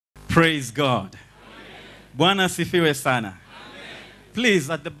Praise God. Bwana sifiwe sana. Please,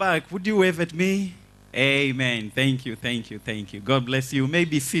 at the back, would you wave at me? Amen. Thank you, thank you, thank you. God bless you. You may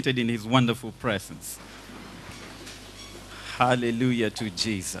be seated in his wonderful presence. Hallelujah to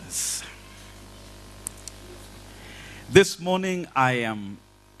Jesus. This morning, I am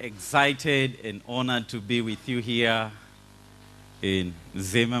excited and honored to be with you here in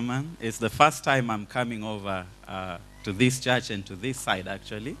Zimmerman. It's the first time I'm coming over to this church and to this side,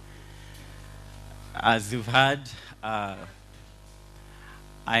 actually. As you've heard, I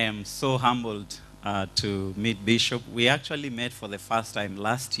am so humbled to meet Bishop. We actually met for the first time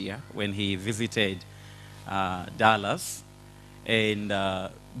last year when he visited Dallas. And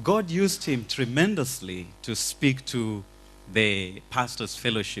God used him tremendously to speak to the Pastors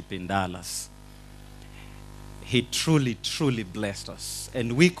Fellowship in Dallas. He truly, truly blessed us.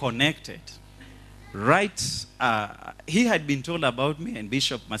 And we connected. Right, he had been told about me, and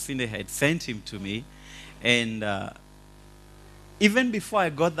Bishop Masinde had sent him to me. And even before I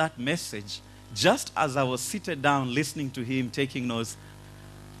got that message, just as I was seated down listening to him, taking notes,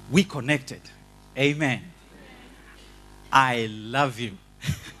 we connected. Amen. I love you.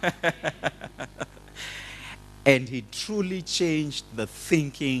 And he truly changed the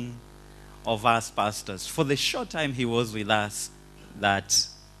thinking of us pastors for the short time he was with us that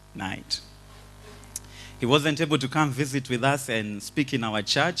night. He wasn't able to come visit with us and speak in our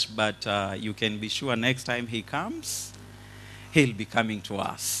church, but you can be sure next time he comes, he'll be coming to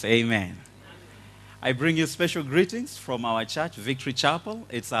us. Amen. I bring you special greetings from our church, Victory Chapel.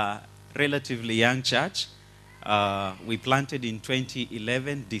 It's a relatively young church. We planted in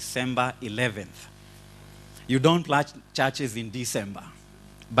 2011, December 11th. You don't plant churches in December,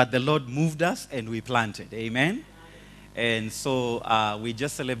 but the Lord moved us and we planted. Amen. And so we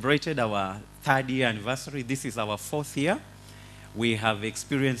just celebrated our 3rd year anniversary. This is our 4th year. We have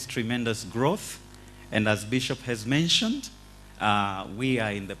experienced tremendous growth. And as Bishop has mentioned, we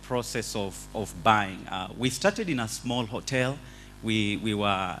are in the process of buying. We started in a small hotel. We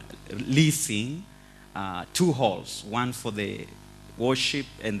were leasing 2 halls, one for the worship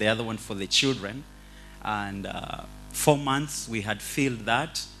and the other one for the children. And 4 months we had filled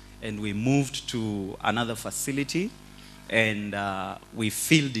that, and we moved to another facility. And we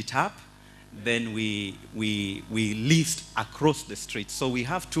filled it up. Then we leased across the street. So we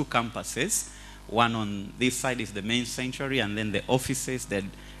have 2 campuses. One on this side is the main sanctuary, and then the offices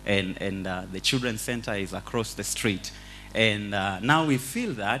and the children's center is across the street. And now we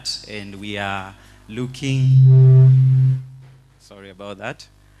fill that, and we are looking. Sorry about that.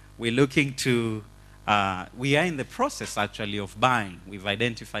 We're looking to. We are in the process actually of buying. We've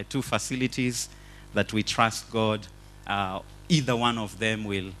identified 2 facilities that we trust God. Either one of them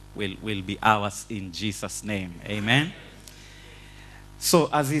will be ours in Jesus' name. Amen. So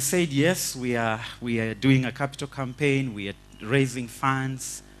as he said, yes, we are doing a capital campaign. We are raising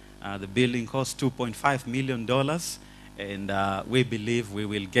funds. The building costs $2.5 million. And we believe we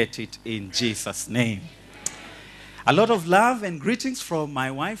will get it in Jesus' name. A lot of love and greetings from my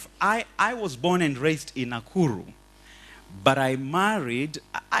wife. I was born and raised in Nakuru. But I married,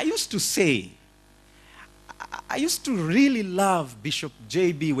 I used to really love Bishop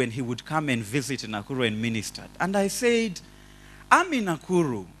JB when he would come and visit in Nakuru and minister. And I said, I'm in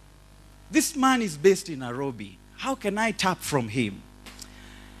Nakuru. This man is based in Nairobi. How can I tap from him?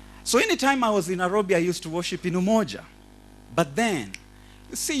 So anytime I was in Nairobi, I used to worship in Umoja. But then,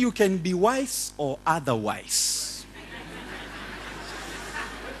 you see, you can be wise or otherwise.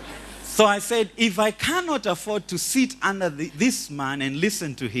 So I said, if I cannot afford to sit under this man and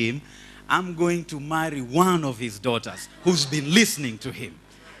listen to him, I'm going to marry one of his daughters who's been listening to him.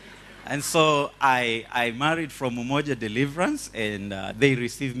 And so I married from Umoja Deliverance, and they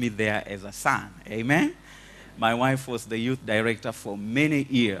received me there as a son. Amen. My wife was the youth director for many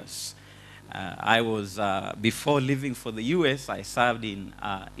years. Before leaving for the U.S., I served in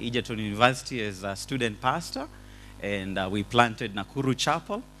Egerton University as a student pastor, and we planted Nakuru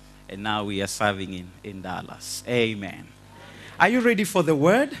Chapel, and now we are serving in Dallas. Amen. Are you ready for the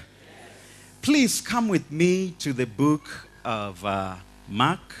word? Please come with me to the book of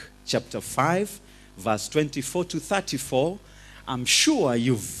Mark, chapter 5, verse 24 to 34. I'm sure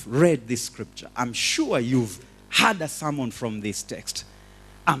you've read this scripture. I'm sure you've had a sermon from this text.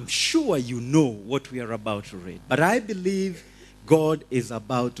 I'm sure you know what we are about to read. But I believe God is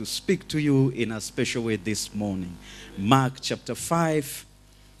about to speak to you in a special way this morning. Mark chapter 5,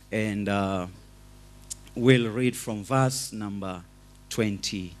 and we'll read from verse number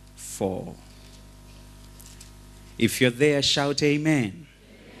 24. If you're there, shout amen.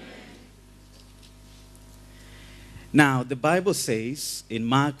 Now, the Bible says in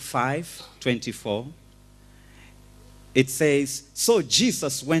Mark 5:24, it says, so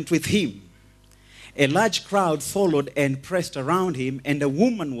Jesus went with him. A large crowd followed and pressed around him, and a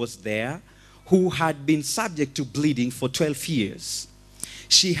woman was there who had been subject to bleeding for 12 years.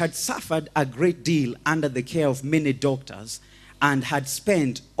 She had suffered a great deal under the care of many doctors and had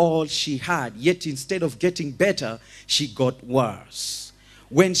spent all she had, yet instead of getting better, she got worse.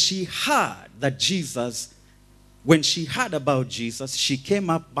 When she heard about Jesus, she came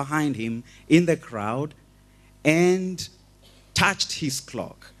up behind him in the crowd and touched his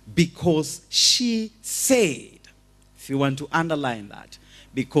cloak, because she said, if you want to underline that,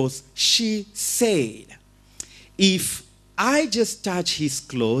 because she said, if I just touch his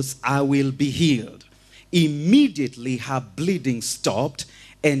clothes, I will be healed. Immediately her bleeding stopped,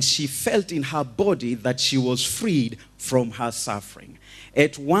 and she felt in her body that she was freed from her suffering.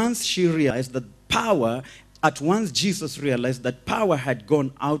 At once Jesus realized that power had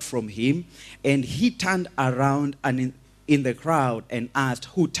gone out from him, and he turned around and in the crowd and asked,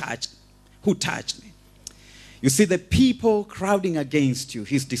 who touched me? You see the people crowding against you,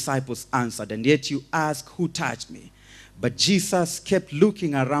 his disciples answered, and yet you ask, who touched me? But Jesus kept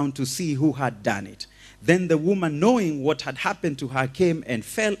looking around to see who had done it. Then the woman, knowing what had happened to her, came and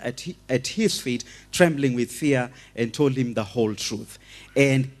fell at his feet, trembling with fear, and told him the whole truth.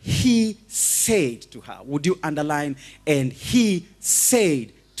 And he said to her, would you underline, and he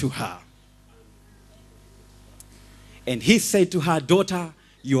said to her, and he said to her, daughter,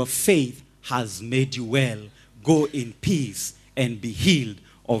 your faith has made you well. Go in peace and be healed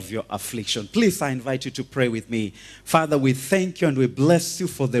of your affliction. Please, I invite you to pray with me. Father, we thank you and we bless you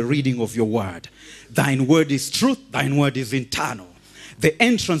for the reading of your word. Thine word is truth. Thine word is eternal. The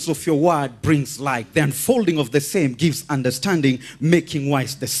entrance of your word brings light. The unfolding of the same gives understanding, making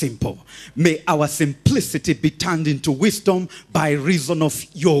wise the simple. May our simplicity be turned into wisdom by reason of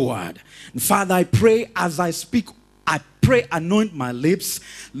your word. And Father, I pray as I speak, I pray, anoint my lips,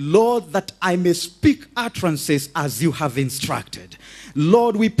 Lord, that I may speak utterances as you have instructed.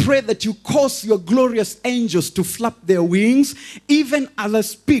 Lord, we pray that you cause your glorious angels to flap their wings, even as I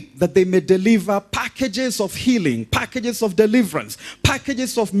speak, that they may deliver packages of healing, packages of deliverance,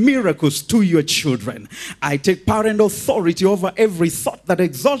 packages of miracles to your children. I take power and authority over every thought that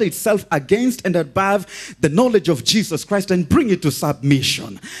exalts itself against and above the knowledge of Jesus Christ and bring it to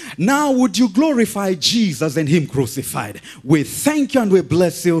submission. Now would you glorify Jesus and him crucified. We thank you and we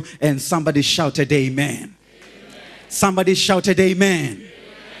bless you. And somebody shouted amen. Somebody shouted amen. Amen.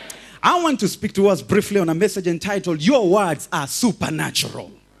 I want to speak to us briefly on a message entitled, Your Words Are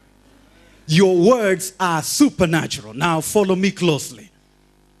Supernatural. Your words are supernatural. Now follow me closely.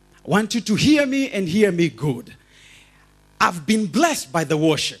 I want you to hear me and hear me good. I've been blessed by the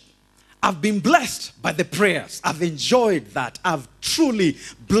worship. I've been blessed by the prayers. I've enjoyed that. I've truly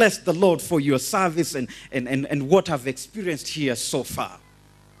blessed the Lord for your service and what I've experienced here so far.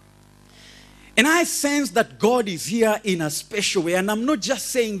 And I sense that God is here in a special way. And I'm not just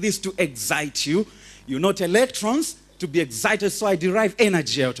saying this to excite you. You're not electrons to be excited, so I derive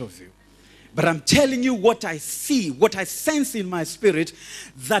energy out of you. But I'm telling you what I see, what I sense in my spirit,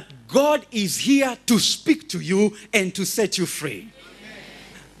 that God is here to speak to you and to set you free. Amen.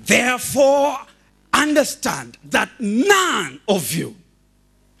 Therefore, understand that none of you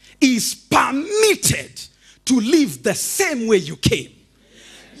is permitted to live the same way you came.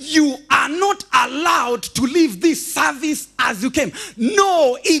 You are not allowed to leave this service as you came.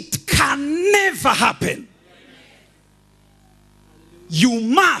 No, it can never happen. You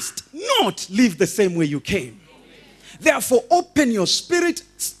must not live the same way you came. Therefore, open your spirit,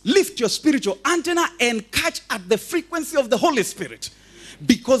 lift your spiritual antenna, and catch at the frequency of the Holy Spirit.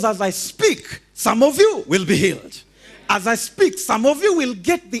 Because as I speak, some of you will be healed. As I speak, some of you will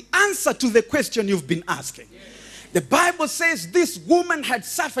get the answer to the question you've been asking. The Bible says this woman had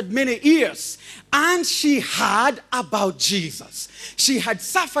suffered many years, and she heard about Jesus. She had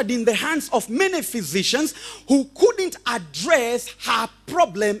suffered in the hands of many physicians who couldn't address her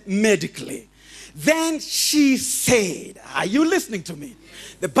problem medically. Then she said, are you listening to me?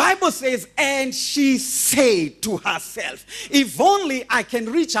 The Bible says, and she said to herself, if only I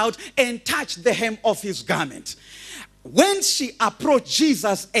can reach out and touch the hem of his garment. When she approached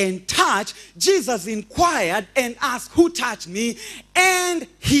Jesus and touched, Jesus inquired and asked, who touched me? And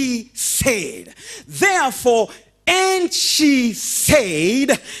he said, therefore, and she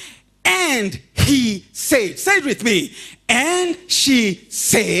said, and he said. Say it with me. And she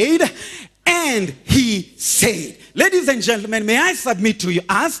said, and he said. Ladies and gentlemen, may I submit to you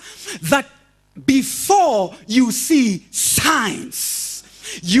as that before you see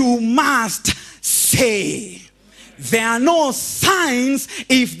signs, you must say. There are no signs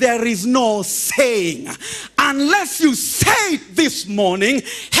if there is no saying. Unless you say it this morning,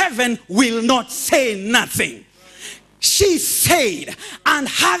 heaven will not say nothing. She said, and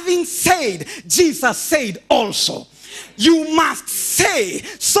having said, Jesus said also. You must say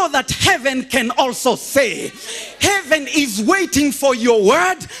so that heaven can also say. Heaven is waiting for your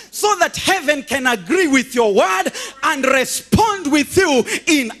word so that heaven can agree with your word and respond with you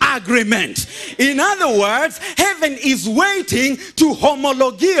in agreement. In other words, heaven is waiting to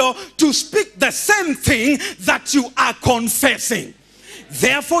homologio, to speak the same thing that you are confessing.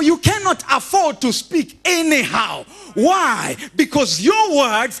 Therefore, you cannot afford to speak anyhow. Why? Because your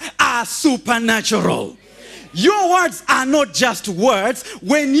words are supernatural. Your words are not just words.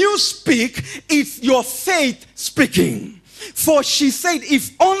 When you speak, it's your faith speaking. For she said,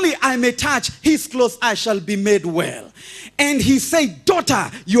 if only I may touch his clothes, I shall be made well. And he said,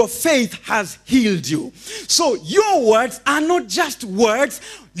 daughter, your faith has healed you. So your words are not just words.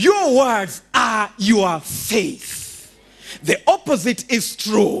 Your words are your faith. The opposite is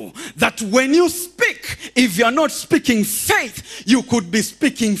true. That when you speak, if you're not speaking faith, you could be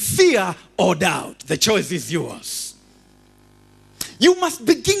speaking fear or doubt. The choice is yours. You must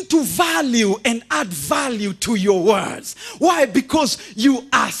begin to value and add value to your words. Why? Because you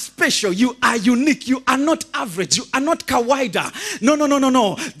are special. You are unique. You are not average. You are not kawaida.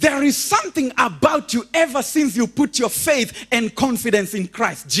 No. There is something about you ever since you put your faith and confidence in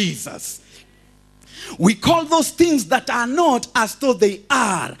Christ Jesus. We call those things that are not as though they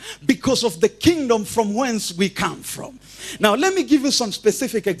are because of the kingdom from whence we come from. Now, let me give you some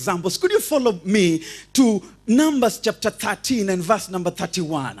specific examples. Could you follow me to Numbers chapter 13 and verse number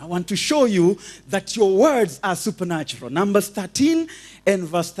 31? I want to show you that your words are supernatural. Numbers 13 and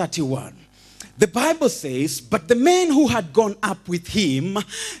verse 31. The Bible says, but the men who had gone up with him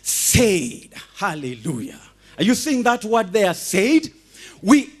said, hallelujah. Are you seeing that word there, said?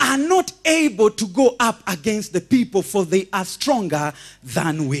 We are not able to go up against the people, for they are stronger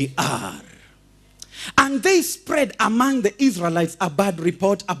than we are. And they spread among the Israelites a bad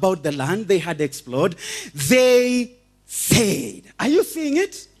report about the land they had explored. They said, are you seeing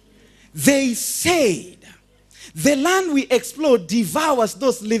it? They said, the land we explored devours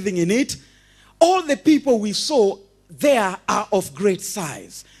those living in it. All the people we saw there are of great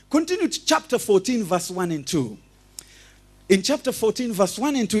size. Continue to chapter 14, verse 1 and 2. In chapter 14, verse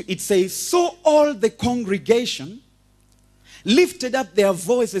 1 and 2, it says, so all the congregation lifted up their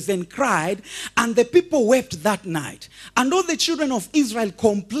voices and cried, and the people wept that night. And all the children of Israel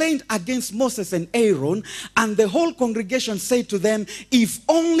complained against Moses and Aaron, and the whole congregation said to them, if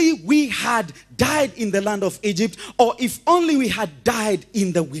only we had died in the land of Egypt, or if only we had died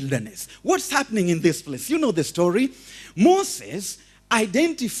in the wilderness. What's happening in this place? You know the story. Moses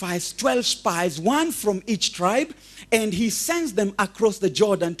identifies 12 spies, one from each tribe, and he sends them across the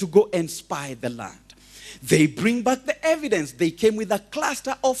Jordan to go and spy the land. They bring back the evidence. They came with a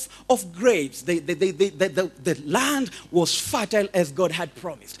cluster of grapes. The land was fertile as God had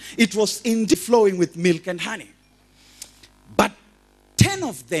promised. It was indeed flowing with milk and honey. But 10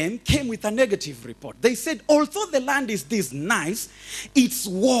 of them came with a negative report. They said, although the land is this nice, it's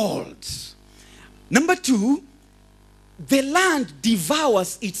walled. Number 2, the land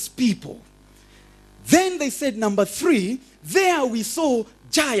devours its people. Then they said, number 3, there we saw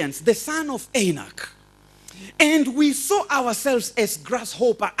giants, the son of Anak. And we saw ourselves as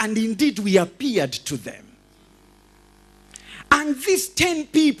grasshopper, and indeed we appeared to them. And these 10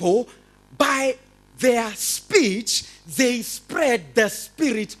 people, by their speech, they spread the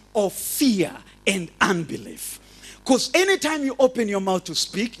spirit of fear and unbelief. Because anytime you open your mouth to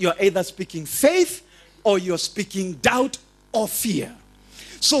speak, you're either speaking faith or you're speaking doubt or fear.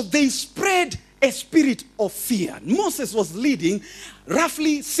 So they spread a spirit of fear. Moses was leading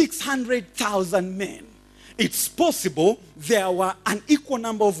roughly 600,000 men. It's possible there were an equal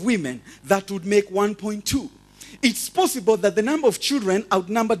number of women that would make 1.2. It's possible that the number of children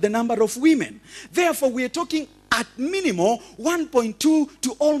outnumbered the number of women. Therefore, we are talking at minimum 1.2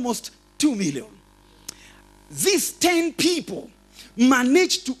 to almost 2 million. These 10 people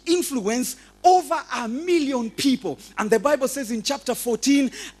managed to influence over 1 million people. And the Bible says in chapter 14,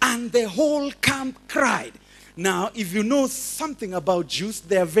 and the whole camp cried. Now, if you know something about Jews,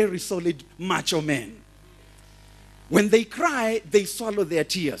 they are very solid macho men. When they cry, they swallow their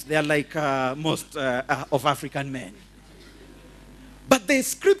tears. They are like most of African men. But the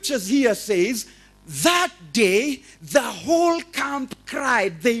scriptures here says, that day, the whole camp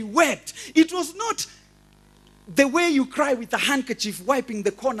cried. They wept. It was not the way you cry with a handkerchief wiping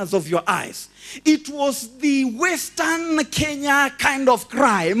the corners of your eyes. It was the Western Kenya kind of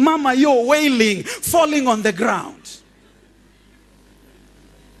cry. Mama, you're wailing, falling on the ground.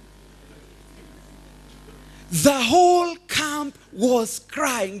 The whole camp was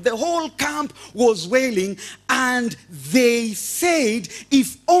crying. The whole camp was wailing. And they said,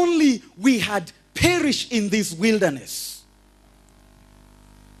 if only we had perished in this wilderness.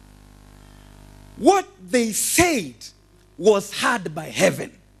 What they said was heard by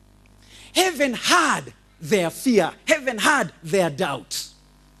heaven. Heaven heard their fear. Heaven heard their doubt.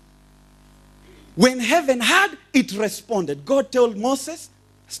 When heaven heard, it responded. God told Moses,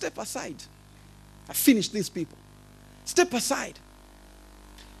 step aside. I finished these people. Step aside.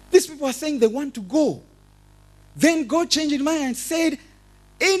 These people are saying they want to go. Then God changed his mind and said,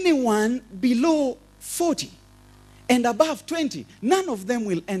 anyone below 40 and above 20, none of them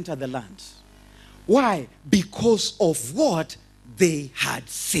will enter the land. Why? Because of what they had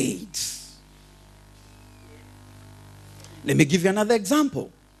said. Let me give you another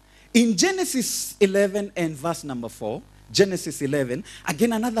example. In Genesis 11 and verse number 4, Genesis 11,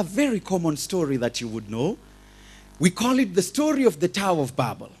 again another very common story that you would know. We call it the story of the Tower of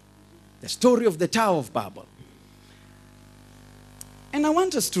Babel. The story of the Tower of Babel. And I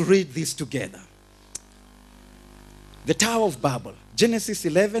want us to read this together. The Tower of Babel. Genesis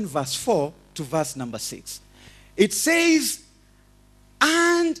 11 verse 4 to verse number 6. It says,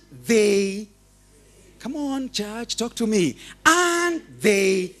 and they, come on church, talk to me. And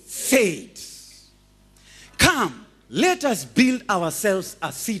they said, come, let us build ourselves a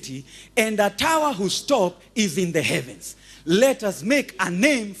city and a tower whose top is in the heavens. Let us make a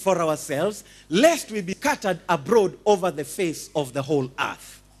name for ourselves, lest we be scattered abroad over the face of the whole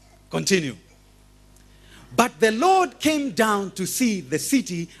earth. Continue. But the Lord came down to see the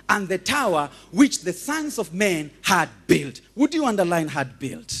city and the tower which the sons of men had built. Would you underline had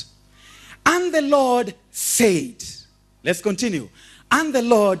built? And the Lord said, let's continue. And the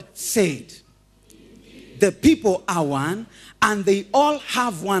Lord said, the people are one, and they all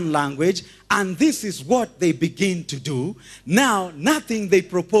have one language, and this is what they begin to do. Now, nothing they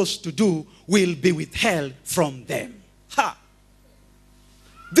propose to do will be withheld from them. Ha!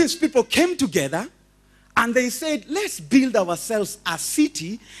 These people came together, and they said, let's build ourselves a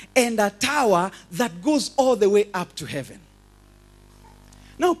city and a tower that goes all the way up to heaven.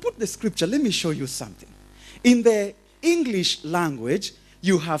 Now, put the scripture. Let me show you something. In the English language,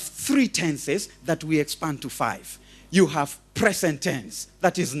 you have 3 tenses that we expand to 5. You have present tense,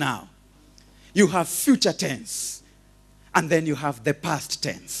 that is now. You have future tense. And then you have the past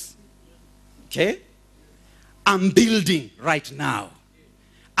tense. Okay? I'm building right now.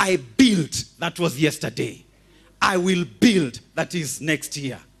 I built, that was yesterday. I will build, that is next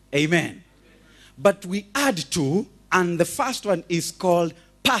year. Amen. But we add 2, and the first one is called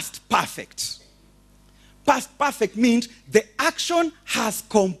past perfect. Past perfect means the action has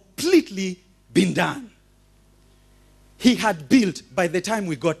completely been done. He had built by the time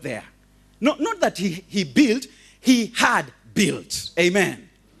we got there. Not that he built, he had built. Amen.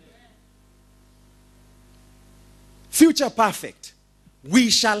 Future perfect. We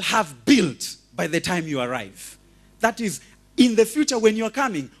shall have built by the time you arrive. That is, in the future when you are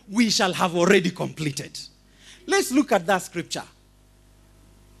coming, we shall have already completed. Let's look at that scripture.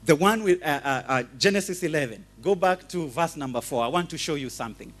 The one with Genesis 11. Go back to verse number 4. I want to show you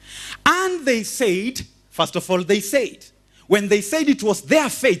something. And they said, first of all, they said. When they said, it was their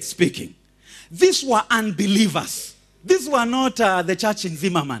faith speaking. These were unbelievers. These were not the church in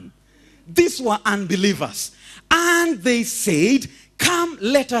Zimmerman. These were unbelievers. And they said, come,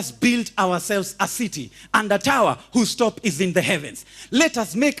 let us build ourselves a city and a tower whose top is in the heavens. Let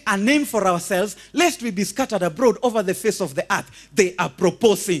us make a name for ourselves, lest we be scattered abroad over the face of the earth. They are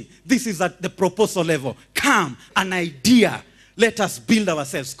proposing. This is at the proposal level. Come, an idea. Let us build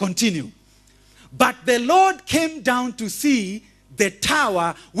ourselves. Continue. But the Lord came down to see the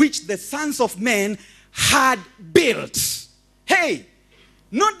tower which the sons of men had built. Hey,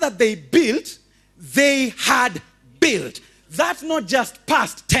 not that they built, they had built. That's not just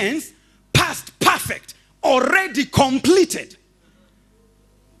past tense, past perfect, already completed.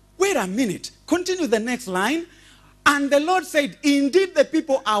 Wait a minute. Continue the next line. And the Lord said, indeed the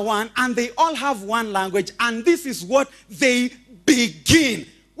people are one, and they all have one language, and this is what they begin.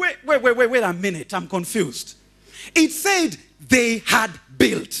 Wait a minute. I'm confused. It said they had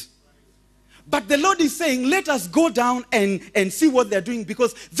built. But the Lord is saying, let us go down and see what they're doing,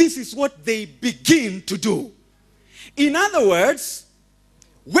 because this is what they begin to do. In other words,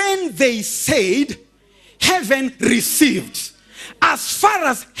 when they said, heaven received. As far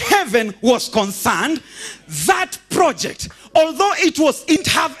as heaven was concerned, that project, although it didn't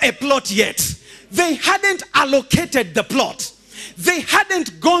have a plot yet, they hadn't allocated the plot. They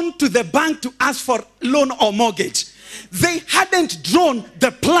hadn't gone to the bank to ask for loan or mortgage. They hadn't drawn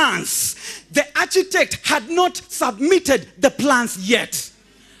the plans. The architect had not submitted the plans yet.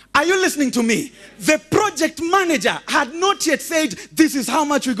 Are you listening to me? The project manager had not yet said, this is how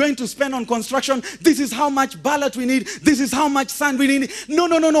much we're going to spend on construction. This is how much ballot we need. This is how much sand we need. No.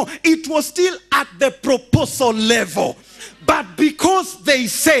 It was still at the proposal level. But because they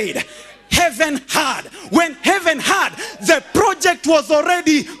said, heaven had. When heaven had, the project was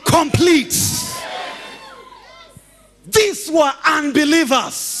already complete. These were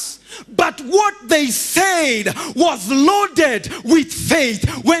unbelievers. But what they said was loaded with faith.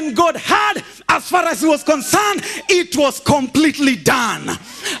 When God had, as far as he was concerned, it was completely done.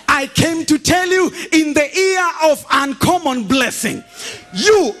 I came to tell you, in the year of uncommon blessing,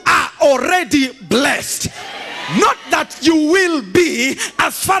 you are already blessed. Not that you will be.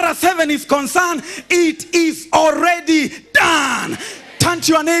 As far as heaven is concerned, it is already done. Turn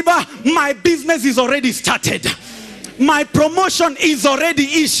to your neighbor, my business is already started. My promotion is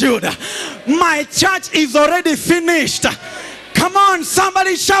already issued. My church is already finished. Come on,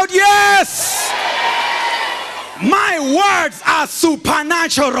 somebody shout yes. My words are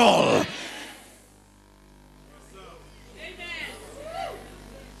supernatural.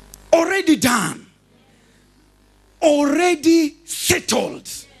 Already done. Already settled.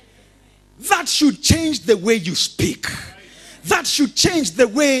 That should change the way you speak. That should change the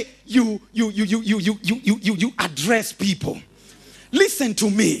way you address people. Listen to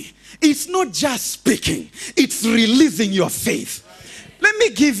me. It's not just speaking. It's releasing your faith. Let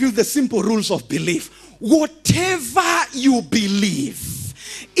me give you the simple rules of belief. Whatever you believe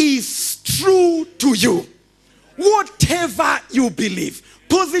is true to you. Whatever you believe,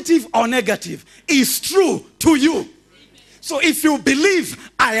 positive or negative, is true to you. So if you believe,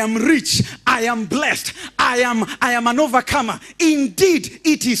 I am rich, I am blessed, I am an overcomer, indeed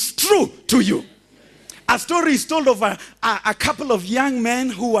it is true to you. A story is told of a couple of young men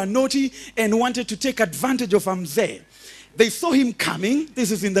who were naughty and wanted to take advantage of Mzee. They saw him coming.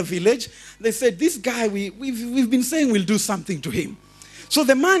 This is in the village. They said, this guy, we've been saying we'll do something to him. So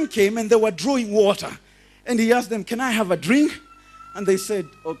the man came and they were drawing water. And he asked them, can I have a drink? And they said,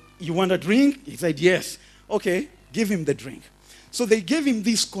 oh, you want a drink? He said, yes. Okay, give him the drink. So they gave him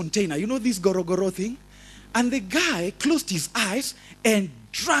this container, you know this gorogoro thing? And the guy closed his eyes and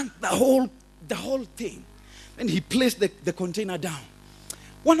drank the whole thing. And he placed the container down.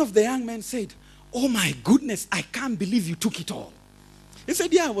 One of the young men said, oh my goodness, I can't believe you took it all. He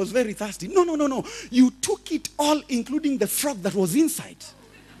said, yeah, I was very thirsty. No. You took it all, including the frog that was inside.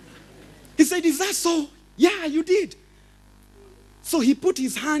 He said, is that so? Yeah, you did. So he put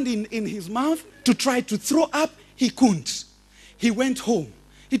his hand in his mouth to try to throw up. He couldn't. He went home.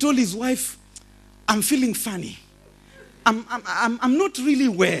 He told his wife, I'm feeling funny. I'm not really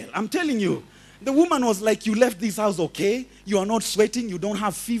well. I'm telling you. The woman was like, you left this house okay? You are not sweating. You don't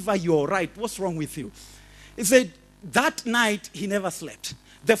have fever. You're all right. What's wrong with you? He said, that night he never slept.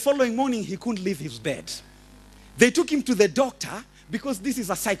 The following morning he couldn't leave his bed. They took him to the doctor because this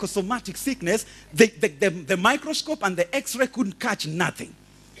is a psychosomatic sickness. The microscope and the x-ray couldn't catch nothing.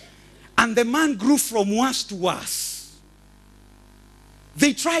 And the man grew from worse to worse.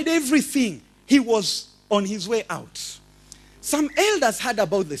 They tried everything. He was on his way out. Some elders heard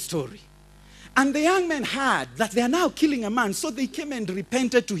about the story. And the young men heard that they are now killing a man. So they came and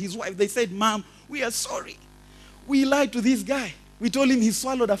repented to his wife. They said, Mom, we are sorry. We lied to this guy. We told him he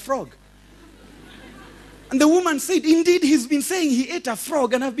swallowed a frog. And the woman said, indeed, he's been saying he ate a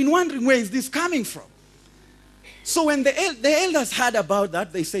frog. And I've been wondering, where is this coming from? So when the elders heard about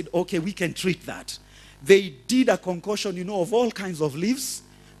that, they said, okay, we can treat that. They did a concoction, of all kinds of leaves,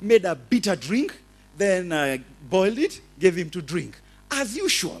 made a bitter drink, then boiled it, gave him to drink. As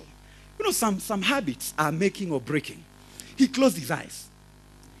usual, some habits are making or breaking. He closed his eyes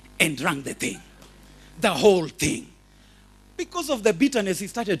and drank the thing, the whole thing. Because of the bitterness, he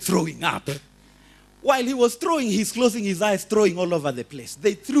started throwing up. While he was throwing, he's closing his eyes, throwing all over the place.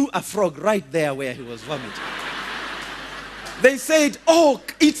 They threw a frog right there where he was vomiting. They said, oh,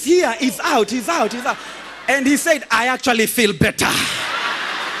 it's here, it's out. And he said, I actually feel better.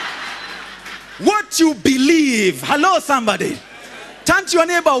 What you believe, hello somebody. Turn to your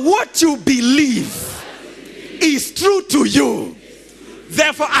neighbor, what you believe is true to you.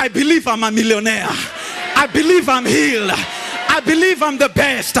 Therefore, I believe I'm a millionaire. I believe I'm healed. I believe I'm the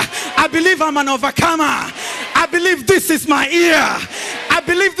best. I believe I'm an overcomer. I believe this is my year. I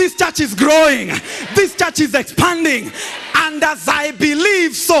believe this church is growing. This church is expanding. And as I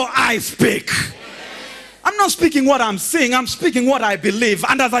believe, so I speak. I'm not speaking what I'm saying, I'm speaking what I believe.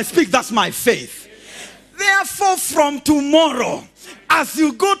 And as I speak, that's my faith. Therefore, from tomorrow, as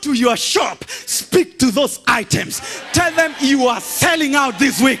you go to your shop, speak to those items. Tell them you are selling out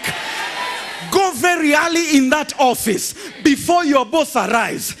this week. Go very early in that office before your boss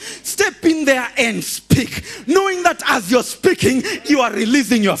arrives. Step in there and speak, knowing that as you're speaking, you are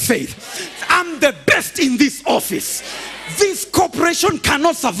releasing your faith. I'm the best in this office. This corporation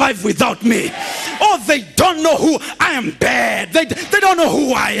cannot survive without me. Oh, they don't know who I am. Bad. They don't know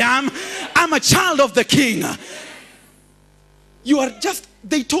who I am. I'm a child of the King. You are just,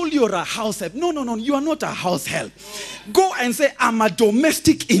 they told you you're a house help. No, you are not a house help. Go and say, I'm a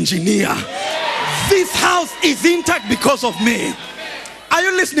domestic engineer. This house is intact because of me. Are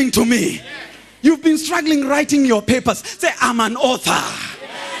you listening to me? You've been struggling writing your papers. Say, I'm an author.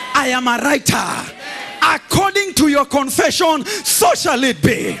 I am a writer. According to your confession, so shall it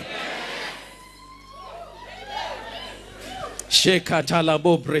be.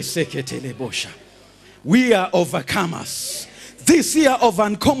 We are overcomers. This year of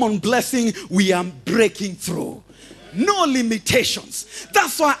uncommon blessing, we are breaking through. No limitations.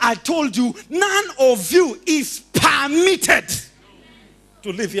 That's why I told you, none of you is permitted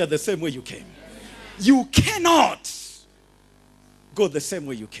to live here the same way you came. You cannot go the same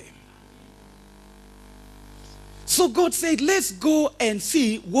way you came. So God said, let's go and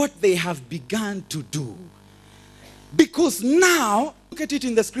see what they have begun to do. Because now, look at it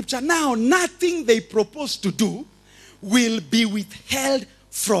in the scripture, now nothing they propose to do will be withheld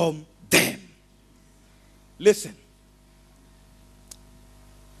from them. Listen.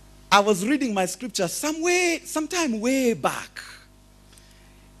 I was reading my scripture sometime way back.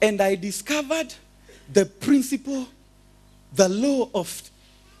 And I discovered the principle, the law of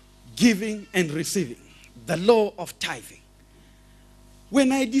giving and receiving. The law of tithing.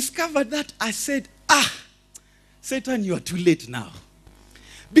 When I discovered that, I said, Satan, you are too late now.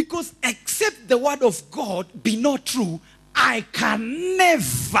 Because except the word of God be not true, I can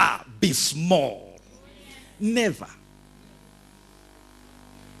never be small. Never.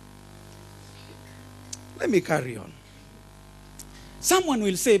 Let me carry on. Someone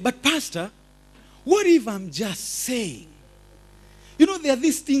will say, but Pastor, what if I'm just saying? You know, there are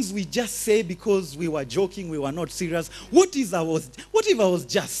these things we just say because we were joking, we were not serious. What if I was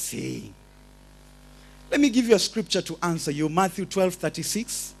just saying? Let me give you a scripture to answer you. Matthew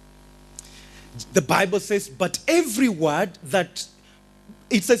 12:36. The Bible says, but every word that,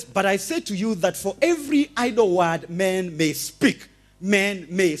 it says, but I say to you that for every idle word men may speak,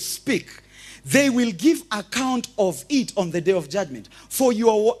 they will give account of it on the day of judgment. For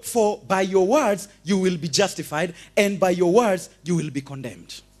by your words you will be justified, and by your words you will be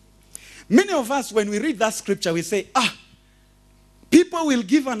condemned. Many of us, when we read that scripture, we say, people will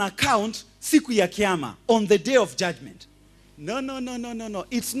give an account siku ya kiyama, on the day of judgment. No.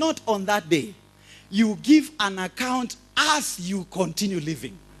 It's not on that day. You give an account as you continue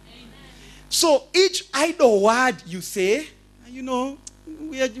living. Amen. So each idle word you say, you know,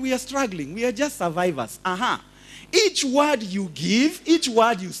 we are struggling. We are just survivors. Each word you give, each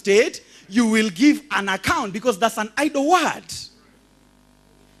word you state, you will give an account because that's an idle word.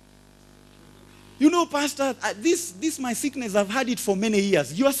 You know, Pastor, this my sickness, I've had it for many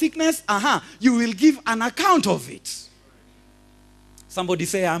years. Your sickness, you will give an account of it. Somebody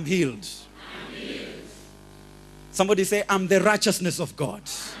say, I'm healed. I'm healed. Somebody say, I'm the righteousness of God.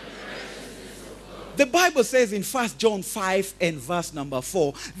 The Bible says in 1 John 5 and verse number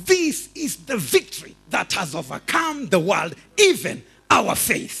 4, this is the victory that has overcome the world, even our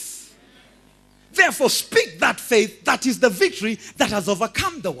faith. Therefore, speak that faith, that is the victory that has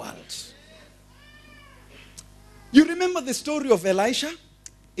overcome the world. You remember the story of Elisha?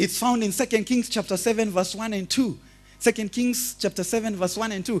 It's found in 2 Kings chapter 7 verse 1 and 2. 2 Kings chapter 7 verse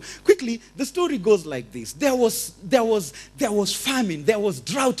 1 and 2. Quickly, the story goes like this. There was famine, there was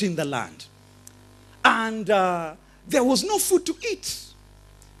drought in the land. And there was no food to eat.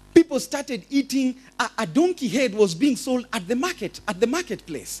 People started eating. A donkey head was being sold at the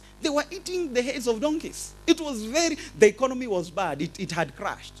marketplace. They were eating the heads of donkeys. The economy was bad. It had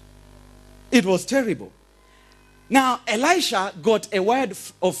crashed. It was terrible. Now, Elisha got a word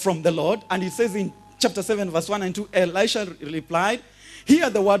from the Lord, and it says in chapter 7, verse 1 and 2, Elisha replied, hear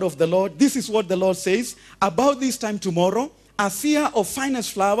the word of the Lord. This is what the Lord says. About this time tomorrow, a seah of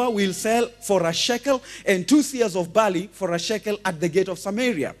finest flour will sell for a shekel, and 2 seahs of barley for a shekel at the gate of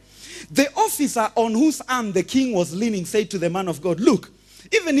Samaria. The officer on whose arm the king was leaning said to the man of God, look,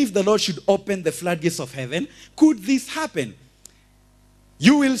 even if the Lord should open the floodgates of heaven, could this happen?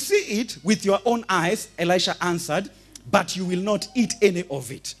 You will see it with your own eyes, Elisha answered, but you will not eat any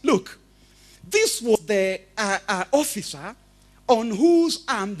of it. Look, this was the officer on whose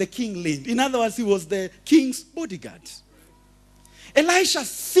arm the king leaned. In other words, he was the king's bodyguard. Elisha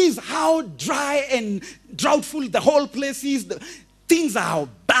sees how dry and droughtful the whole place is. Things are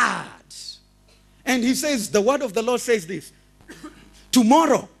bad. And he says, the word of the Lord says this: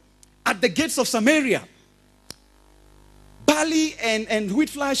 tomorrow at the gates of Samaria, barley and wheat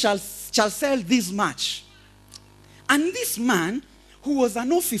flour shall sell this much. And this man, who was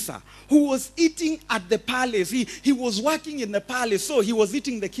an officer, who was eating at the palace, he was working in the palace, so he was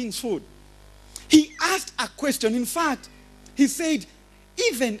eating the king's food. He asked a question. In fact, he said,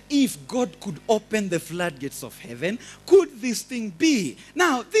 even if God could open the floodgates of heaven, could this thing be?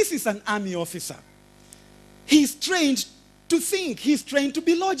 Now, this is an army officer. He's trained to think. He's trained to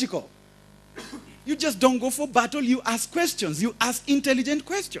be logical. You just don't go for battle. You ask questions. You ask intelligent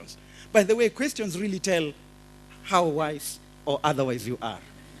questions. By the way, questions really tell how wise or otherwise you are.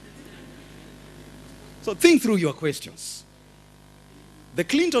 So think through your questions. The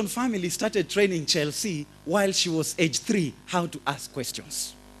Clinton family started training Chelsea while she was age 3 how to ask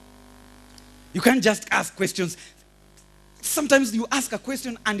questions. You can't just ask questions. Sometimes you ask a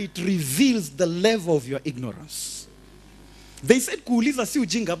question and it reveals the level of your ignorance. They said kuuliza si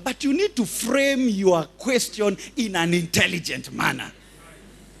ujinga, but you need to frame your question in an intelligent manner.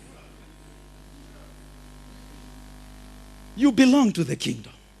 You belong to the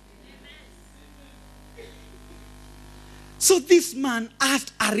kingdom. So this man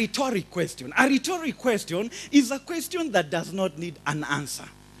asked a rhetoric question. A rhetoric question is a question that does not need an answer.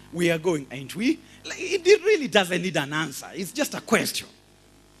 We are going, ain't we? It really doesn't need an answer. It's just a question.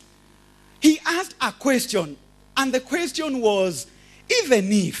 He asked a question, and the question was,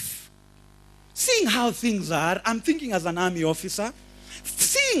 even if, seeing how things are, I'm thinking as an army officer,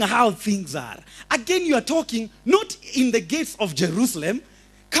 seeing how things are, again you are talking not in the gates of Jerusalem.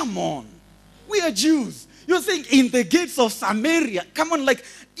 Come on. We are Jews. You're saying in the gates of Samaria. Come on, like,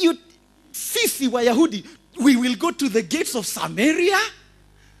 you, sisi wa Yahudi, we will go to the gates of Samaria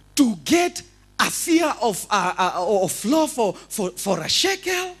to get a seah of flour for a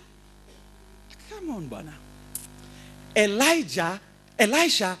shekel? Come on, Bana. Elisha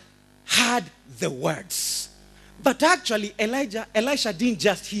heard the words. But actually, Elisha didn't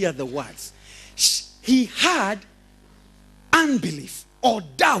just hear the words. He had unbelief or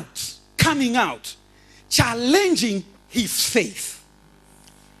doubt coming out, challenging his faith.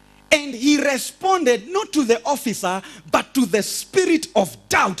 And he responded not to the officer, but to the spirit of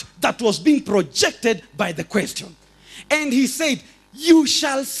doubt that was being projected by the question. And he said, you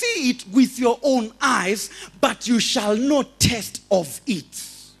shall see it with your own eyes, but you shall not taste of it.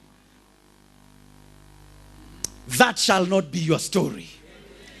 That shall not be your story.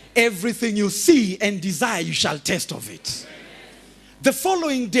 Everything you see and desire, you shall taste of it. The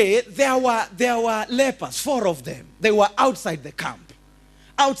following day, there were lepers, 4 of them. They were outside the camp,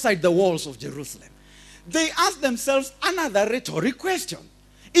 outside the walls of Jerusalem. They asked themselves another rhetoric question.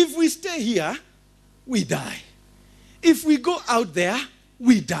 If we stay here, we die. If we go out there,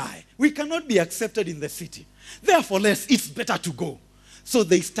 we die. We cannot be accepted in the city. Therefore, it's better to go. So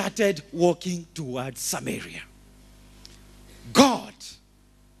they started walking towards Samaria. God,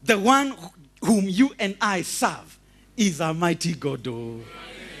 the one whom you and I serve, is a mighty God.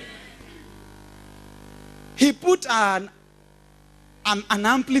 He put an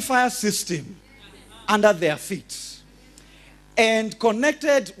amplifier system under their feet and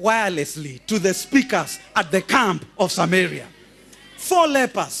connected wirelessly to the speakers at the camp of Samaria. 4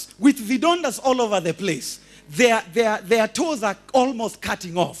 lepers with vidondas all over the place. Their toes are almost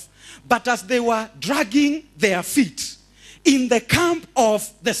cutting off. But as they were dragging their feet in the camp of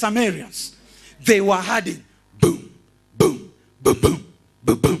the Samaritans, they were hearing boom, boom, boom, boom,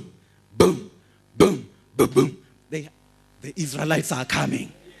 boom, boom, boom, boom, boom, boom. The Israelites are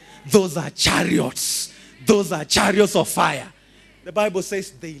coming. Those are chariots. Those are chariots of fire. The Bible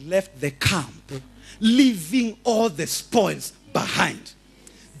says they left the camp, leaving all the spoils behind.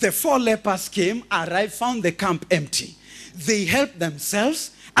 The 4 lepers came, arrived, found the camp empty. They helped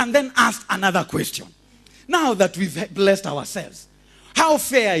themselves and then asked another question. Now that we've blessed ourselves, how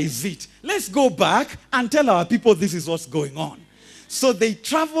fair is it? Let's go back and tell our people this is what's going on. So they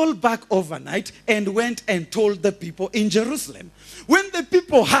traveled back overnight and went and told the people in Jerusalem. When the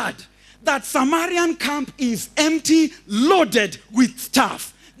people heard that Samaritan camp is empty, loaded with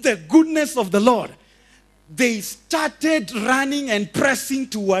stuff, the goodness of the Lord, they started running and pressing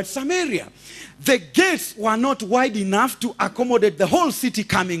towards Samaria. The gates were not wide enough to accommodate the whole city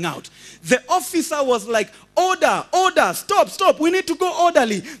coming out. The officer was like, order, order, stop, stop, we need to go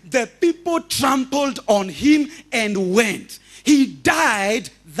orderly. The people trampled on him and went. He died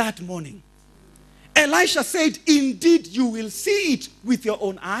that morning. Elisha said, indeed you will see it with your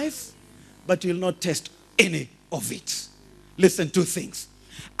own eyes, but you will not taste any of it. Listen, two things.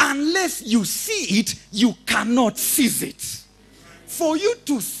 Unless you see it, you cannot seize it. For you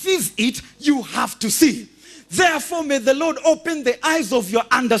to seize it, you have to see. Therefore, may the Lord open the eyes of your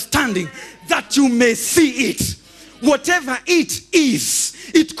understanding that you may see it. Whatever it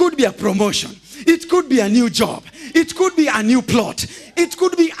is, it could be a promotion. It could be a new job. It could be a new plot. It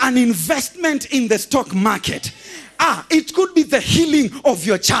could be an investment in the stock market. It could be the healing of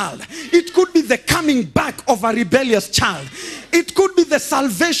your child. It could be the coming back of a rebellious child. It could be the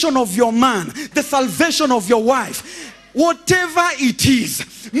salvation of your man, the salvation of your wife. Whatever it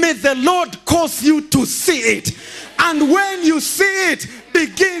is, may the Lord cause you to see it. And when you see it,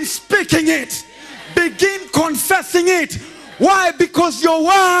 begin speaking it. Begin confessing it. Why? Because your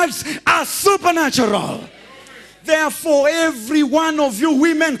words are supernatural. Therefore, every one of you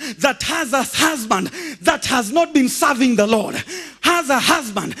women that has a husband that has not been serving the Lord, has a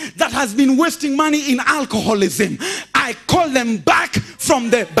husband that has been wasting money in alcoholism, I call them back from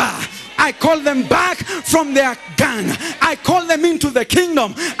the bar. I call them back from their gang. I call them into the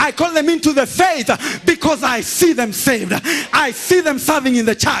kingdom. I call them into the faith because I see them saved. I see them serving in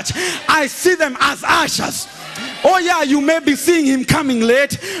the church. I see them as ushers. Oh yeah, you may be seeing him coming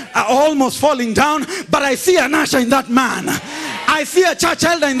late, almost falling down, but I see an usher in that man. I see a church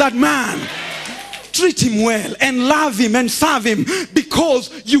elder in that man. Treat him well and love him and serve him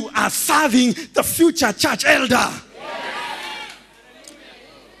because you are serving the future church elder.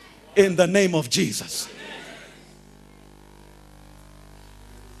 In the name of Jesus.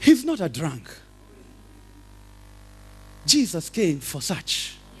 He's not a drunk. Jesus came for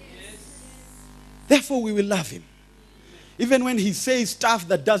such. Therefore we will love him. Even when he says stuff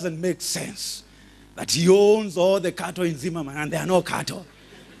that doesn't make sense. That he owns all the cattle in Zimmerman and there are no cattle.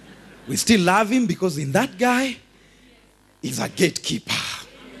 We still love him because in that guy is a gatekeeper.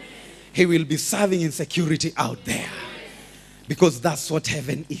 He will be serving in security out there. Because that's what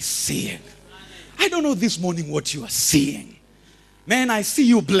heaven is seeing. I don't know this morning what you are seeing. Man, I see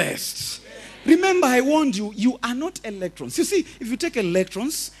you blessed. Remember, I warned you, you are not electrons. You see, if you take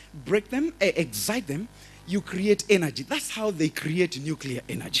electrons, break them, excite them, you create energy. That's how they create nuclear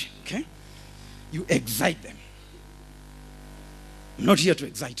energy, okay? You excite them. I'm not here to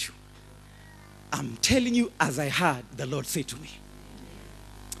excite you. I'm telling you as I heard the Lord say to me.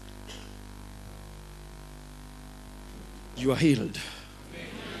 You are healed.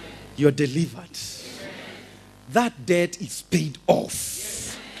 You are delivered. That debt is paid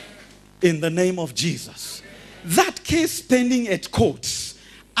off. In the name of Jesus. That case pending at court,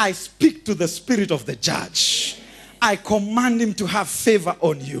 I speak to the spirit of the judge. I command him to have favor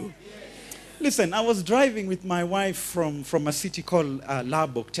on you. Listen, I was driving with my wife from a city called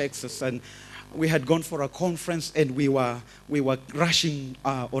Lubbock, Texas, and we had gone for a conference and we were rushing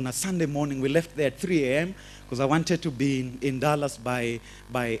on a Sunday morning. We left there at 3 a.m. because I wanted to be in Dallas by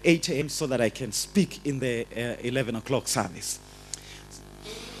 8 a.m. so that I can speak in the 11 o'clock service.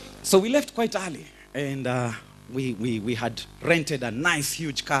 So we left quite early and we had rented a nice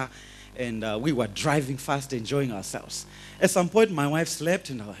huge car and we were driving fast, enjoying ourselves. At some point my wife slept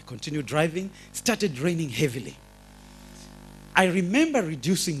and I continued driving. It started raining heavily. I remember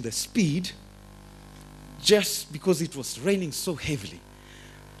reducing the speed just because it was raining so heavily.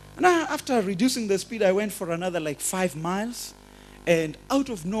 And after reducing the speed, I went for another like 5 miles. And out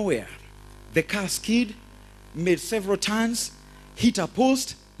of nowhere, the car skid, made several turns, hit a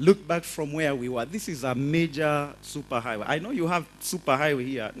post, looked back from where we were. This is a major superhighway. I know you have superhighway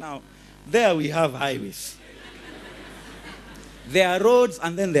here. Now, there we have highways. There are roads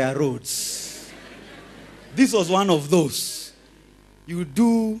and then there are roads. This was one of those. You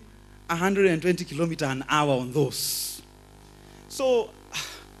do 120 kilometers an hour on those. So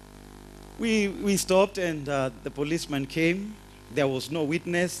we stopped and the policeman came. There was no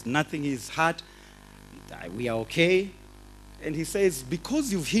witness. Nothing is hurt. We are okay. And he says,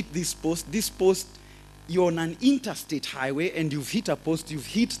 because you've hit this post, you're on an interstate highway and you've hit a post, you've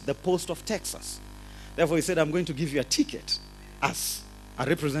hit the post of Texas. Therefore, he said, I'm going to give you a ticket as a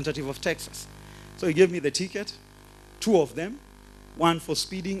representative of Texas. So he gave me the ticket, 2 of them, one for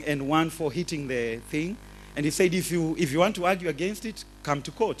speeding and one for hitting the thing. And he said, if you want to argue against it, come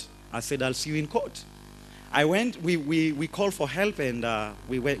to court. I said, I'll see you in court. I went, we called for help, and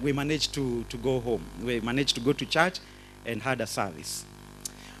we managed to go home. We managed to go to church and had a service.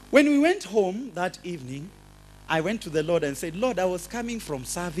 When we went home that evening, I went to the Lord and said, Lord, I was coming from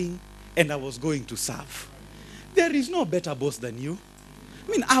serving and I was going to serve. There is no better boss than you.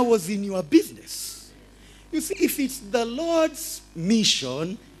 I mean, I was in your business. You see, if it's the Lord's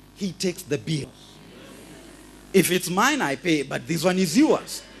mission, he takes the bill. If it's mine, I pay, but this one is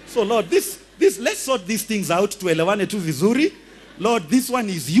yours. So, Lord, let's sort these things out to elewane tu vizuri. Lord, this one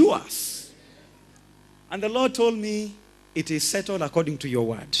is yours. And the Lord told me, it is settled according to your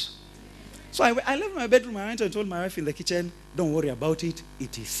word. So I left my bedroom. I went and told my wife in the kitchen, don't worry about it.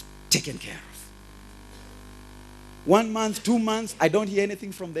 It is taken care of. 1 month, 2 months, I don't hear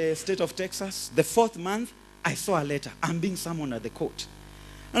anything from the state of Texas. The 4th month, I saw a letter. I'm being summoned at the court.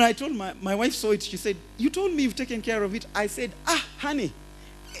 And I told my wife saw it. She said, you told me you've taken care of it. I said, honey,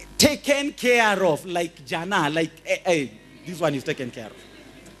 taken care of, like Jana, like, hey, this one is taken care of.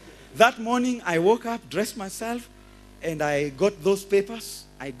 That morning, I woke up, dressed myself, and I got those papers.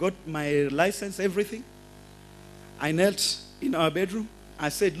 I got my license, everything. I knelt in our bedroom. I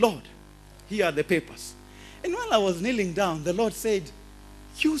said, Lord, here are the papers. And while I was kneeling down, the Lord said,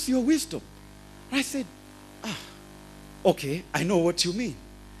 use your wisdom. I said, okay, I know what you mean.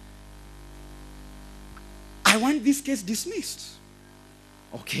 I want this case dismissed.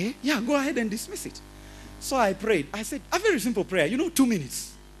 Okay, yeah, go ahead and dismiss it. So I prayed. I said, a very simple prayer, 2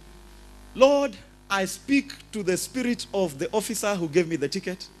 minutes. Lord, I speak to the spirit of the officer who gave me the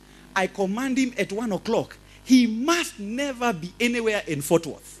ticket. I command him at 1 o'clock. He must never be anywhere in Fort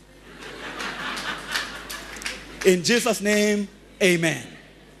Worth. In Jesus' name, amen.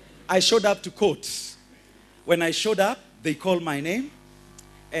 I showed up to court. When I showed up, they called my name.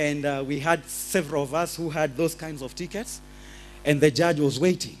 And we had several of us who had those kinds of tickets. And the judge was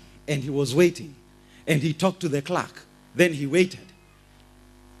waiting. And he was waiting. And he talked to the clerk. Then he waited.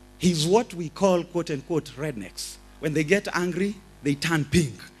 He's what we call, quote unquote, rednecks. When they get angry, they turn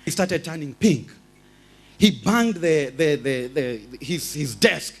pink. He started turning pink. He banged his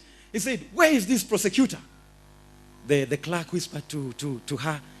desk. He said, where is this prosecutor? The clerk whispered to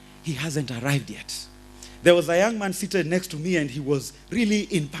her, he hasn't arrived yet. There was a young man seated next to me, and he was really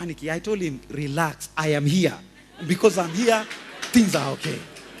in panic. I told him, relax, I am here. And because I'm here, things are okay.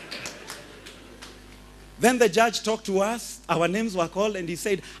 Then the judge talked to us. Our names were called, and he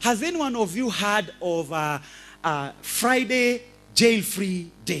said, has any one of you heard of Friday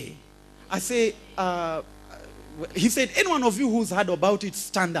jail-free day? I say, he said, any one of you who's heard about it,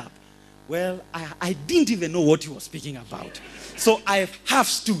 stand up. Well, I didn't even know what he was speaking about. So I half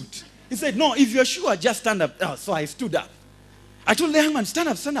stood. He said, no, if you're sure, just stand up. So I stood up. I told the young man, stand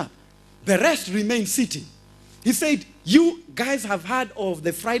up, stand up. The rest remained sitting. He said, you guys have heard of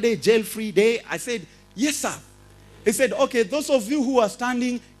the Friday jail-free day? I said, yes, sir. He said, okay, those of you who are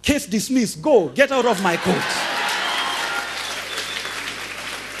standing, case dismissed. Go, get out of my court.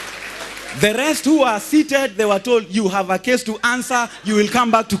 The rest who are seated, they were told, you have a case to answer. You will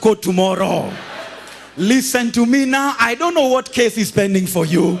come back to court tomorrow. Listen to me now. I don't know what case is pending for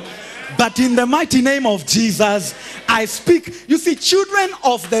you. But in the mighty name of Jesus, I speak. You see, children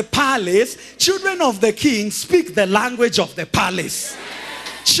of the palace, children of the king speak the language of the palace.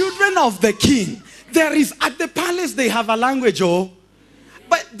 Children of the king. There is, at the palace, they have a language,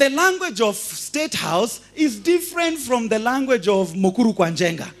 but the language of State House is different from the language of Mukuru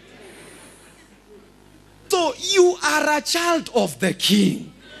Kwanjenga. So you are a child of the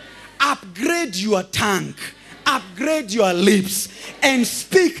king. Upgrade your tongue. Upgrade your lips. And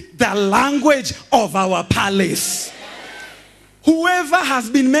speak the language of our palace. Whoever has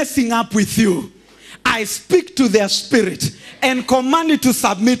been messing up with you, I speak to their spirit and command it to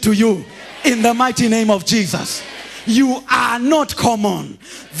submit to you in the mighty name of Jesus. You are not common.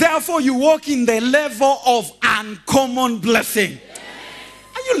 Therefore, you walk in the level of uncommon blessing.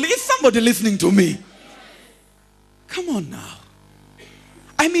 Is somebody listening to me? Come on now.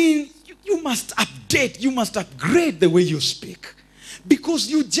 I mean, you must update, you must upgrade the way you speak.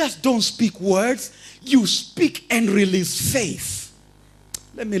 Because you just don't speak words, you speak and release faith.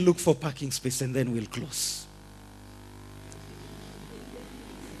 Let me look for parking space and then we'll close.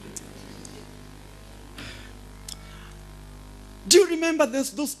 Do you remember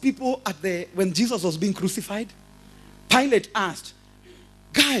those people when Jesus was being crucified? Pilate asked,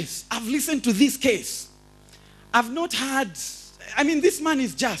 guys, I've listened to this case. I've not had, this man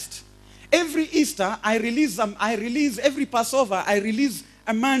is just. Every Easter, I release every Passover, I release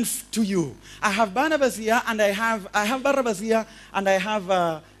a man to you. I have Barnabas here, and I have Barabbas here, and I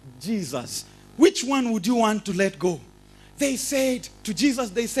have Jesus. Which one would you want to let go? They said to Jesus,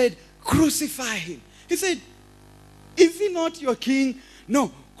 they said, crucify him. He said, is he not your king?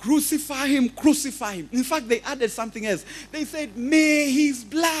 No, crucify him, crucify him. In fact, they added something else. They said, may his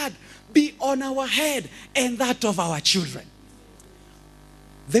blood be on our head and that of our children.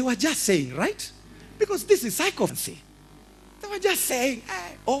 They were just saying, right? Because this is psychopathy. They were just saying,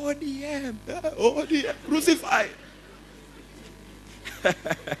 hey, ODM, ODM, crucify.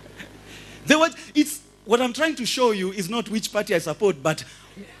 What I'm trying to show you is not which party I support, but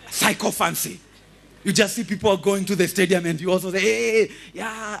psychophancy. You just see people going to the stadium and you also say, hey,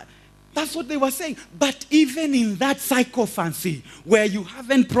 yeah. That's what they were saying. But even in that psychophancy, where you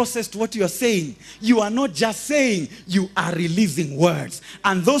haven't processed what you're saying, you are not just saying, you are releasing words.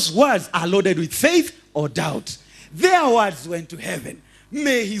 And those words are loaded with faith or doubt. Their words went to heaven.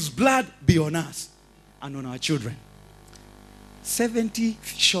 May his blood be on us and on our children. 70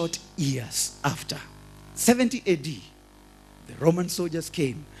 short years after, 70 AD, the Roman soldiers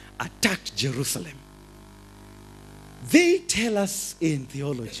came, attacked Jerusalem. They tell us in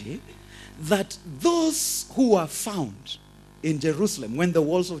theology that those who were found in Jerusalem, when the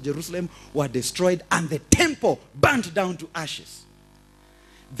walls of Jerusalem were destroyed and the temple burnt down to ashes,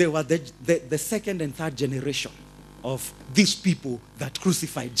 they were the second and third generation of these people that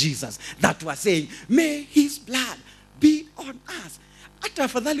crucified Jesus, that were saying, may his blood be on us. Hata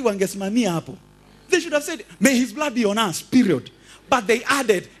afadhali wangesimamia hapo. They should have said, may his blood be on us, period. But they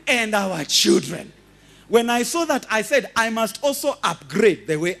added, and our children. When I saw that, I said, I must also upgrade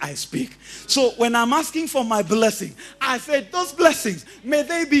the way I speak. So when I'm asking for my blessing, I said, those blessings, may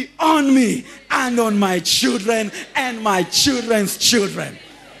they be on me and on my children and my children's children.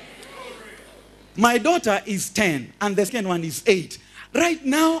 My daughter is 10 and the second one is 8. Right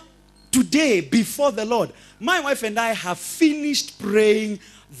now, today, before the Lord, my wife and I have finished praying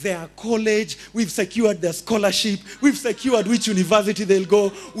their college. We've secured their scholarship. We've secured which university they'll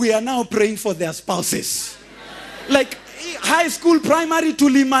go. We are now praying for their spouses. Like high school, primary,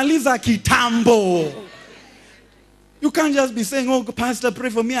 tulimaliza kitambo. You can't just be saying, oh, pastor, pray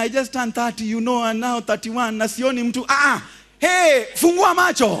for me. I just turned 30, you know, and now 31. Na sioni mtu. Hey, fungua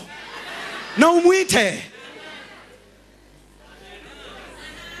macho. Na umuite.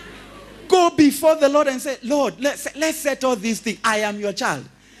 Go before the Lord and say, Lord, let's settle this thing. I am your child.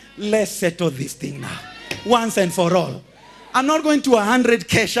 Let's settle this thing now. Once and for all. I'm not going to 100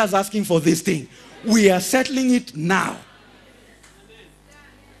 keshas asking for this thing. We are settling it now.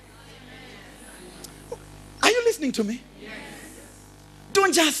 Are you listening to me? Yes.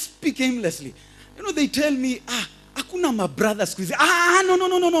 Don't just speak aimlessly. You know, they tell me, hakuna my brother squeeze.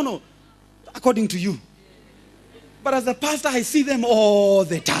 No. According to you. But as a pastor, I see them all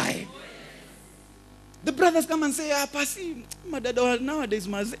the time. The brothers come and say, Pasi, madada nowadays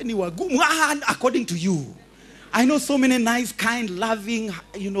mazeni wagumu. According to you. I know so many nice, kind, loving,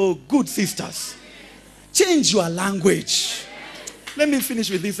 good sisters. Change your language. Let me finish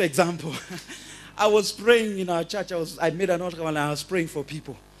with this example. I was praying in our church. I made an altar and I was praying for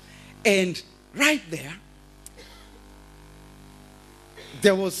people. And right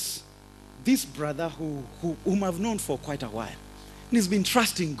there was this brother whom I've known for quite a while. And he's been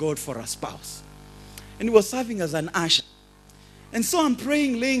trusting God for a spouse. And he was serving as an usher. And so I'm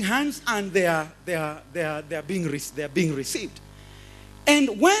praying, laying hands, and they are being received.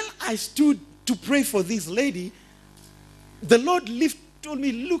 And when I stood to pray for this lady, the Lord told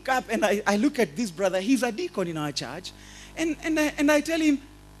me, look up, and I look at this brother. He's a deacon in our church. And I tell him,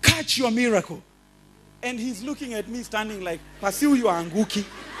 catch your miracle. And he's looking at me standing like, Pasiu, you are anguki.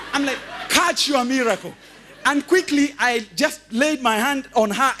 I'm like, catch your miracle. And quickly, I just laid my hand on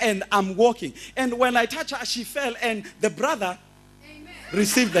her and I'm walking. And when I touched her, she fell and the brother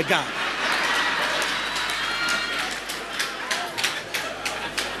received the girl.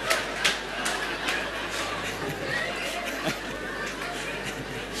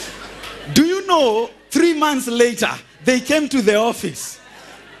 Do you know, 3 months later, they came to the office.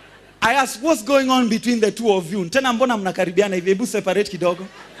 I asked, what's going on between the two of you? Tena mbona mnakaribiana hivi, hebu separate kidogo.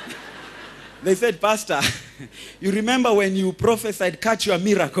 They said, Pastor, you remember when you prophesied, catch your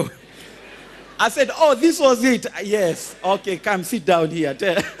miracle? I said, oh, this was it. Yes. Okay, come sit down here.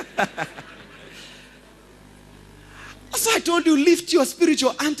 So I told you, lift your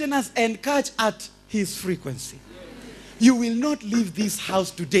spiritual antennas and catch at his frequency. You will not leave this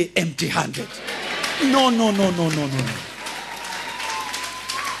house today empty-handed. No.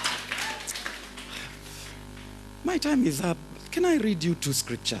 My time is up. Can I read you 2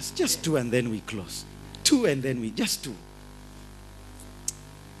 scriptures? Just 2 and then we close. 2 and then just 2.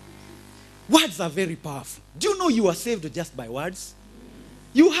 Words are very powerful. Do you know you are saved just by words?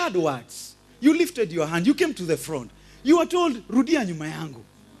 You heard words. You lifted your hand. You came to the front. You were told, rudia nyuma yangu.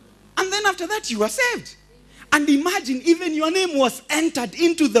 And then after that, you are saved. And imagine, even your name was entered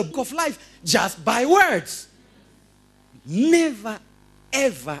into the book of life just by words. Never,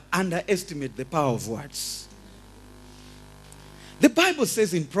 ever underestimate the power of words. The Bible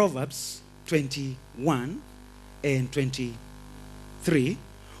says in Proverbs 21 and 23,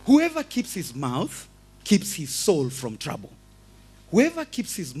 whoever keeps his mouth keeps his soul from trouble. Whoever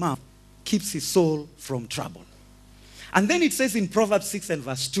keeps his mouth keeps his soul from trouble. And then it says in Proverbs 6 and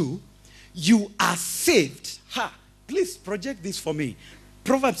verse 2, you are saved. Please project this for me.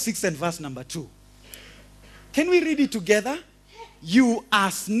 Proverbs 6 and verse number 2. Can we read it together? You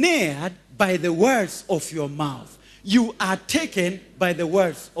are snared by the words of your mouth. You are taken by the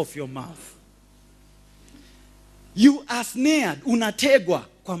words of your mouth. You are snared, unategwa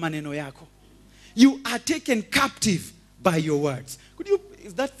kwa maneno yako. You are taken captive by your words.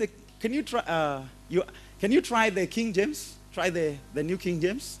 Can you try the King James? Try the New King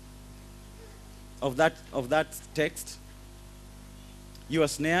James of that text. You are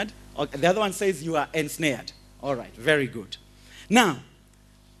snared. Okay, the other one says you are ensnared. All right, very good. Now,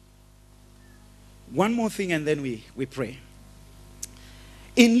 one more thing and then we pray.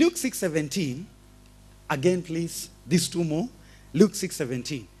 In Luke 6:17, again please, these two more. Luke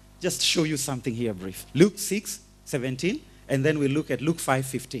 6:17. Just show you something here brief. Luke 6:17, and then we look at Luke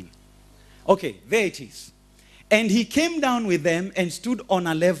 5:15. Okay, there it is. And he came down with them and stood on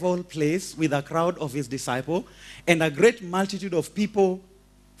a level place with a crowd of his disciples and a great multitude of people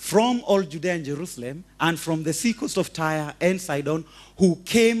from all Judea and Jerusalem and from the seacoast of Tyre and Sidon, who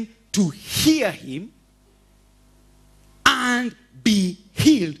came to hear him and be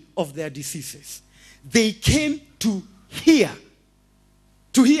healed of their diseases. They came to hear.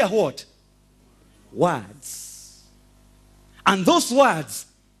 To hear what? Words. And those words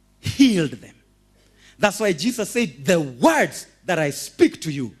healed them. That's why Jesus said, the words that I speak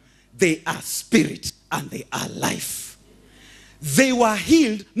to you, they are spirit and they are life. They were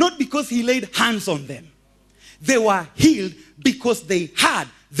healed not because he laid hands on them. They were healed because they had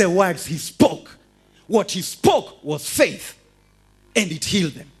the words he spoke. What he spoke was faith, and it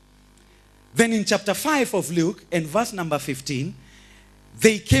healed them. Then in chapter 5 of Luke, and verse number 15,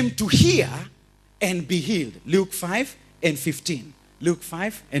 they came to hear and be healed. Luke 5 and 15. Luke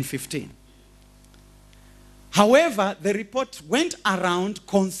 5 and 15. However, the report went around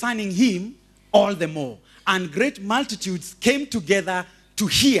concerning him all the more, and great multitudes came together to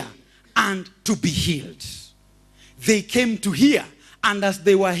hear and to be healed. They came to hear, and as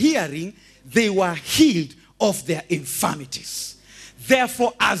they were hearing, they were healed of their infirmities.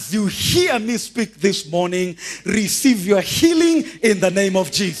 Therefore, as you hear me speak this morning, receive your healing in the name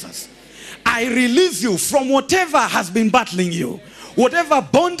of Jesus. I release you from whatever has been battling you. Whatever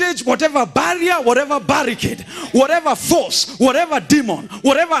bondage, whatever barrier, whatever barricade, whatever force, whatever demon,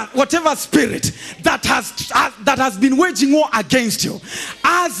 whatever spirit that has been waging war against you.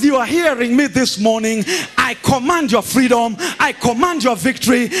 As you are hearing me this morning, I command your freedom, I command your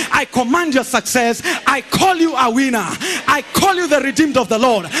victory, I command your success. I call you a winner. I call you the redeemed of the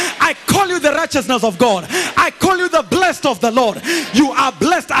Lord. I call you the righteousness of God. I call you the blessed of the Lord. You are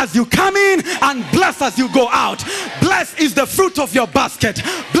blessed as you come in and blessed as you go out. Blessed is the fruit of your basket.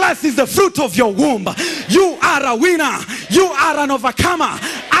 Blessed is the fruit of your womb. You are a winner. You are an overcomer.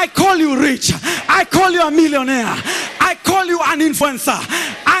 I call you rich. I call you a millionaire. I call you an influencer.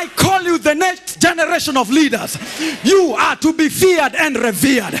 I call you the next generation of leaders. You are to be feared and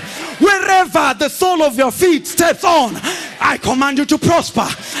revered. Wherever the sole of your feet steps on, I command you to prosper.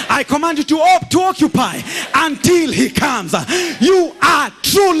 I command you to occupy until he comes. You are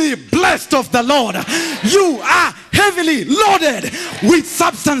truly blessed of the Lord. You are heavily loaded with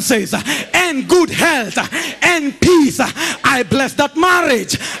substances and good health and peace. I bless that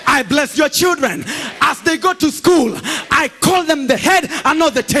marriage. I bless your children. As they go to school, I call them the head and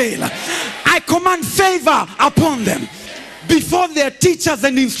not the tail. I command favor upon them before their teachers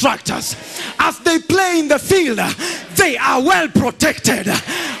and instructors. As they play in the field, they are well protected.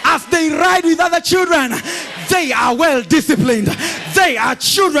 As they ride with other children, they are well disciplined. They are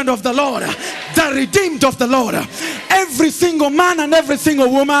children of the Lord, the redeemed of the Lord. Every single man and every single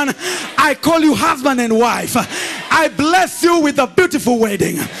woman, I call you husband and wife. I bless you with a beautiful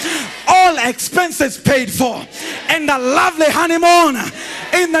wedding, all expenses paid for, and a lovely honeymoon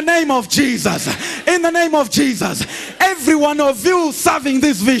in the name of Jesus. In the name of Jesus. Every one of you serving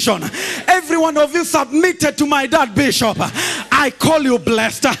this vision, every one of you submitted to my dad Bishop, I call you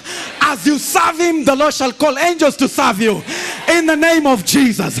blessed. As you serve him, the Lord shall call angels to serve you. in the name of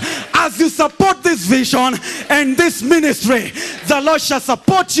Jesus. As you support this vision and this ministry, the Lord shall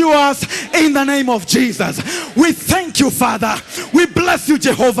support you us in the name of Jesus. We thank you, Father. We bless you,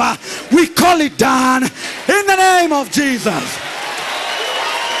 Jehovah. We call it done in the name of Jesus.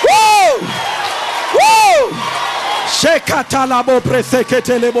 Woo! Woo! Shekatalabo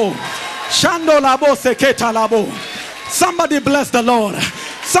preseketelebo. Shandolabo seketalabo. Somebody bless the Lord.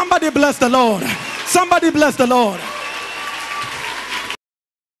 Somebody bless the Lord. Somebody bless the Lord.